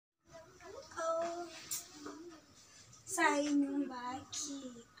Sai nyumba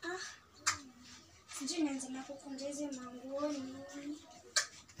aki. Sijui nianze na kukunja hizi manguoni.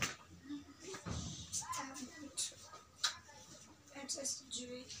 Hata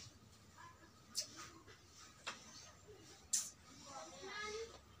sijui.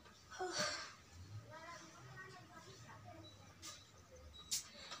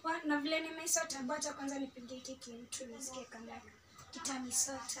 Na vile nimeisota bata kwanza nipige kiki mtu nisikie kama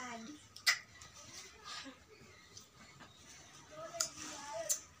kitanisota hadi.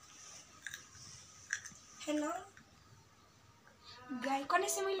 Hello? Guy, kwani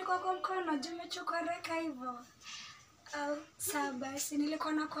simu ilikuwa kwa mkono? Umechukua reka hivyo? Sawa basi,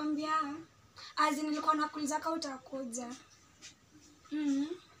 nilikuwa nakwambia. Nilikuwa nakuuliza kama utakuja.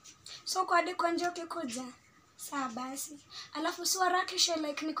 So kwa hadi kwa nje ukikuja? Sawa basi. Alafu usiharakishe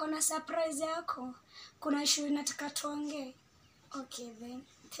like niko na surprise yako. Kuna issue nataka tuongee. Okay then.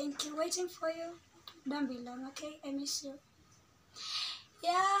 Thank you. Waiting for you. Don't be long, okay? I miss you.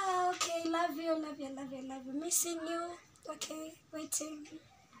 Yeah, okay. Love you. Missing you. Okay, waiting.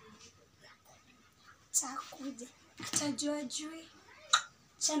 Takuja. Atajua jui.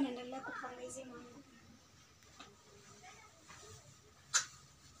 Chana endelea kupanga hizi mambo.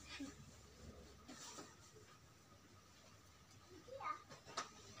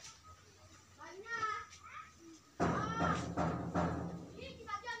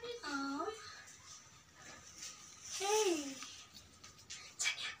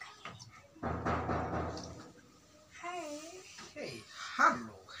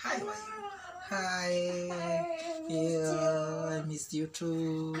 I missed you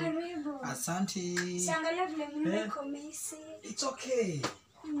too. Karibu. Asante. Siangalia vile mimi komisi. It's okay.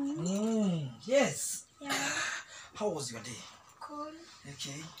 Yes. Yeah. How was your day? Cool.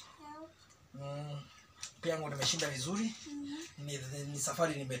 Okay. Yeah. Pia yangu nimeshinda vizuri. Ni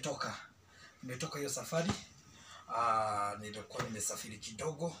safari nimetoka. Nimetoka hiyo safari. Nilikuwa nimesafiri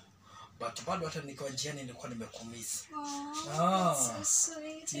kidogo. But bado hata nikiwa njiani nilikuwa nimekumisi. So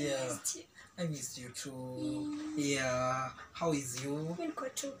sweet. Yeah. I missed you too. Yeah. How is you? Niko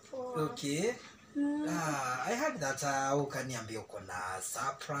tu poa. Okay. I heard that ukaniambia uko na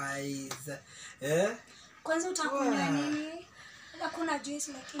surprise. Kwanza utakunywa nini? Hakuna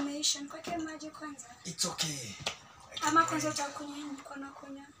juice like imeisha. Kwake maji kwanza. It's okay. Ama kwanza utakunywa nini kwa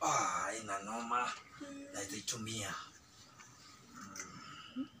nakunywa? Ina noma. Nitaitumia.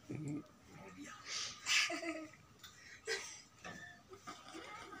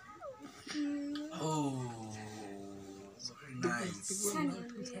 Very nice.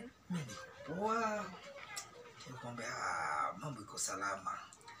 Mimi poa. Nikwambia mambo iko salama.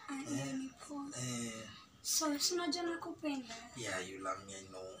 So, unajua nakupenda. Yeah, you love me, I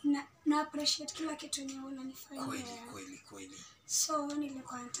know. Na appreciate kila kitu ni unanifanyia. Kweli. So,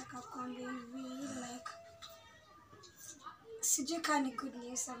 nilikuwa nataka kuambia hivi like sijui kama ni good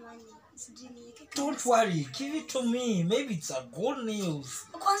news ama sijui ni. Don't worry, give it to me. Maybe it's a good news.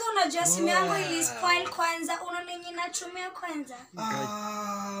 Kwanza unajua simu yangu ili spoil kwanza. Unaona nini natumia kwanza?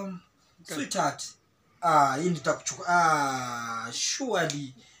 Sweetheart. Hii nitakuchukua.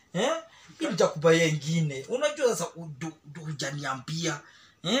 Surely. Hii nitakubaia nyingine. Unajua sasa hujaniambia.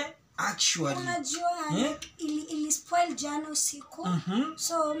 Actually. Unajua ili spoil jana usiku.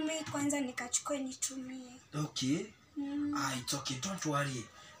 So mimi kwanza nikachukua nitumie. Okay. It's okay, don't worry.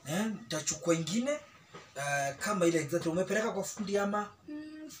 Nitachukua nyingine kama ile exactly umepeleka kwa fundi ama?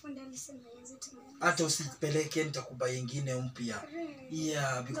 Fundi alisema hizo tumia. Hata usipeleke nitakubaia nyingine mpya.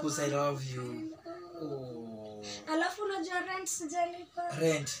 Yeah, because I love you. Alafu unajua rent sijalipa.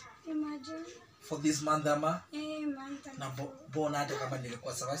 Rent. Imagine. For this month ama? Month. Na bona hata kama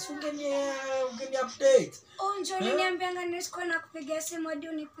nilikuwa sawa. Ungeni update. Njoo niambianga nisiko na kupigia simu hadi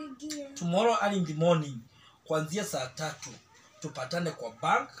unipigie. Tomorrow early in the morning kuanzia saa 3 tupatane kwa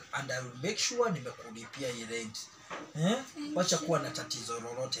bank and I will make sure nimekulipia hii rent. Wacha kuwa na tatizo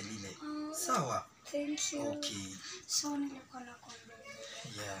lolote lile. Sawa? Thank you. Okay. So nilikuwa nakwambia.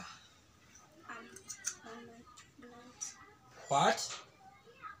 Yeah. What?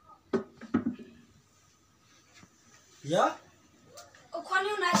 Yeah?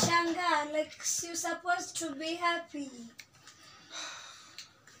 Kwani unashangaa like you supposed to be happy?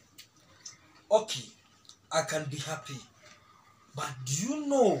 Okay, I can be happy. But do you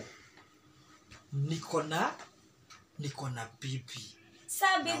know niko na bibi.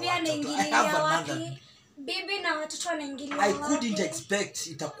 Sa bibi anaingilia wapi? Bibi na watoto wanaingilia wapi? I couldn't expect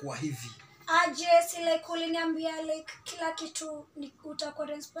itakuwa hivi. Si like uliniambia like kila kitu utakuwa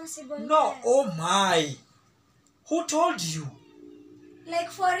responsible. No, oh my. Who told you? Like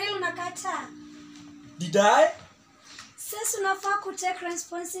for real nakata? Did I? Sasa unafaa kutake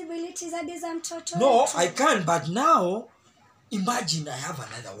responsibilities hadi za mtoto. No, I can, but now imagine I have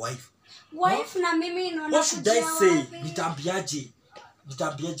another wife. Wife na mimi inaona. What should I say? Nitambiaje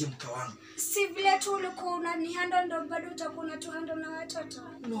mke wangu? Si vile tu ulikuwa unanihandle ndo bado utakuwa unatuhandle na watoto.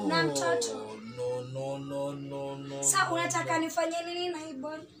 No, na mtoto. No. Sasa unataka nifanye nini na hii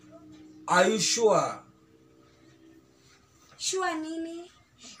ball? Are you sure? Sure nini?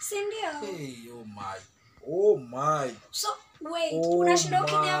 Si ndio? Hey, oh my. So wait, unashinda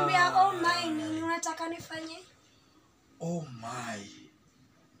ukiniambia oh my nini unataka nifanye? Oh my.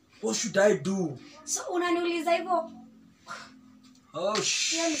 What should I do? So unaniuliza hivyo? Oh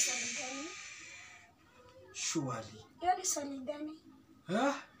Hiyo ni swali gani? Surely. Hiyo ni swali gani?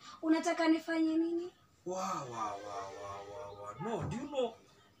 Huh? Unataka nifanye nini? Wow. No, do you know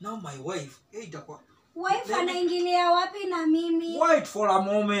now my wife, Wife anaingilia wapi na mimi? Wait for a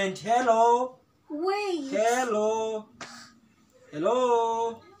moment. Hello. Wait.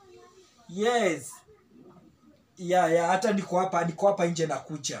 Hello. Yes. Yeah, hata niko hapa nje na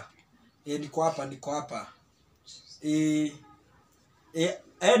kucha. Niko hapa. Niko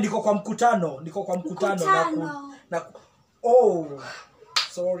kwa mkutano. Oh,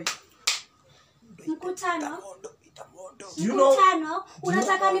 sorry. Mkutano? Mkutano?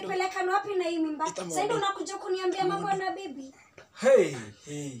 Unataka nipelekane wapi na hii mimba? Sasa ndio unakuja kuniambia mambo na bibi? Hey.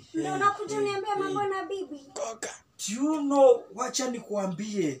 Ndio unakuja kuniambia mambo na bibi? Do you know, wacha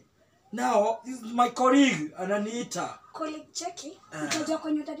nikuambie. Now, this is my colleague, ananiita. Colleague cheki? Utajua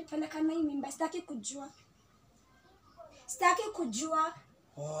kwenye utanipeleka na hii mimba, sitaki kujua.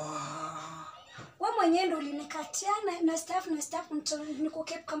 Wewe mwenyewe ndio ulinikatia na staff niko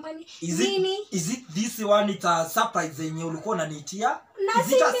keep company. Is it this one, it's a surprise yenye ulikuwa unaniitia? Na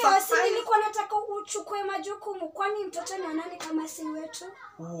si nilikuwa nataka uchukue majukumu, kwani mtoto ni nani kama si wetu?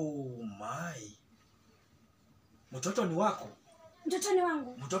 Oh my. Mtoto ni wako? Mtoto ni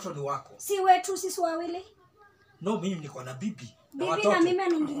wangu. Mtoto ni wako. Si wetu sisi wawili? No, mimi niko na bibi. Bibi na mimi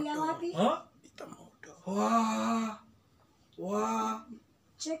anaingilia wapi? Wow.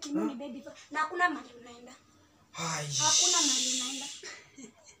 Cheki mimi baby. Na hakuna mahali unaenda. Hakuna mahali unaenda.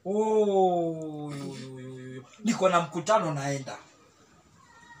 Oh. Niko na mkutano naenda.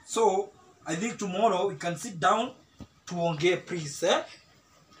 So, I think tomorrow we can sit down tuongee please,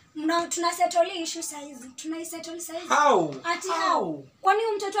 Tuna settle issue saizi. Tunaisettle saizi. How? Ati how? Kwani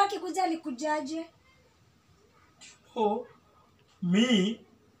mtoto akikuja alikujaje? Oh. Me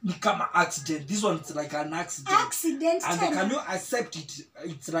ni kama accident. This one is like an accident. Accident? And can you accept it?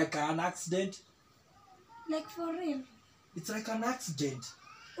 It's like an accident. Like for real? It's like an accident.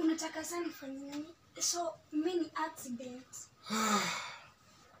 Unataka sana nifanye nini? So, mini accident.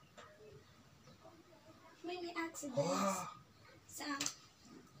 Mini accident. Wow. So,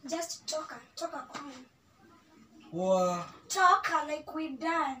 just toka kwangu. Wow. Toka like we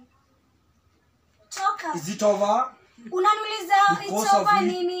done. Toka. Is it over? Unaniuliza it's over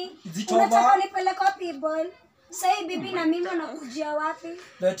nini? Unataka nipeleke wapi ball? Say bibi na mimi unakujia wapi?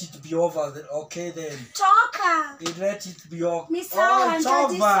 Let it be over then. Okay then. Toka. Let it be over. Ni sawa, it's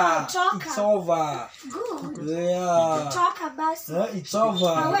over. Toka. It's over. Good. Yeah. Toka basi. It's over.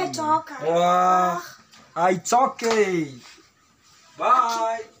 Awe toka. Wow. It's okay.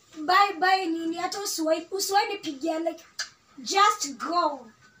 Bye. Bye nini? Hata usiwahi nipigia like just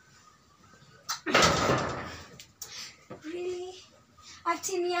go. Really?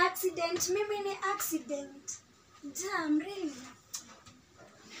 Ati ni accident. Mimi ni accident. Damn, really?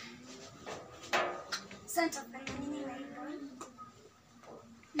 Santa fanya nini na hivyo?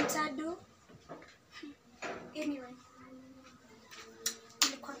 Mtadu? Anyway.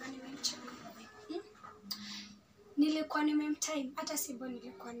 Nilikuwa nimemtime. Hata sibo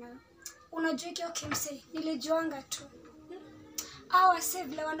nilikuwa na. Unajua hiki okay msee. Nilijuanga tu. Hawa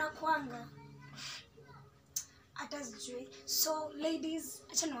vile wanakuanga. Hata sijui. So ladies,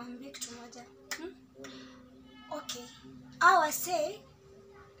 acha niwaambie kitu moja. Okay. Hawa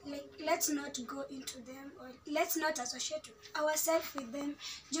like let's not go into them or let's not associate ourselves with them.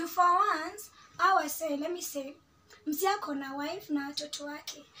 Just for once, let me say, msi ako na wife na watoto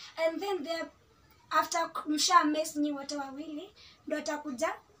wake. And then after msha mess nyi wote wawili, ndo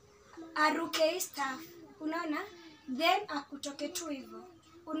atakuja aruke stuff. Unaona? Then akutoke tu hivyo.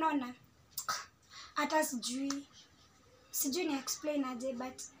 Unaona? Hata sijui ni explain aje,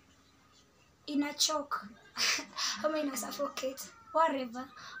 but ina choke. Ama ina suffocate. Whatever.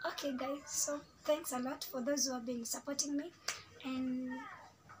 Okay guys, so thanks a lot for those who have been supporting me. And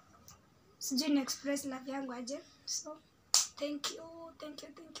sijui ni express love yangu aje. So thank you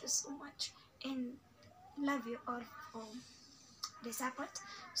so much. And love you all for the support.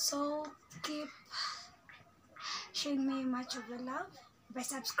 So keep showing me much of your love by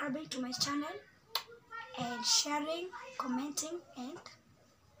subscribing to my channel and sharing, commenting, and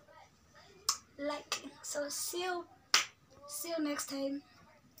liking. So see you next time.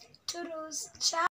 Toodles. Ciao.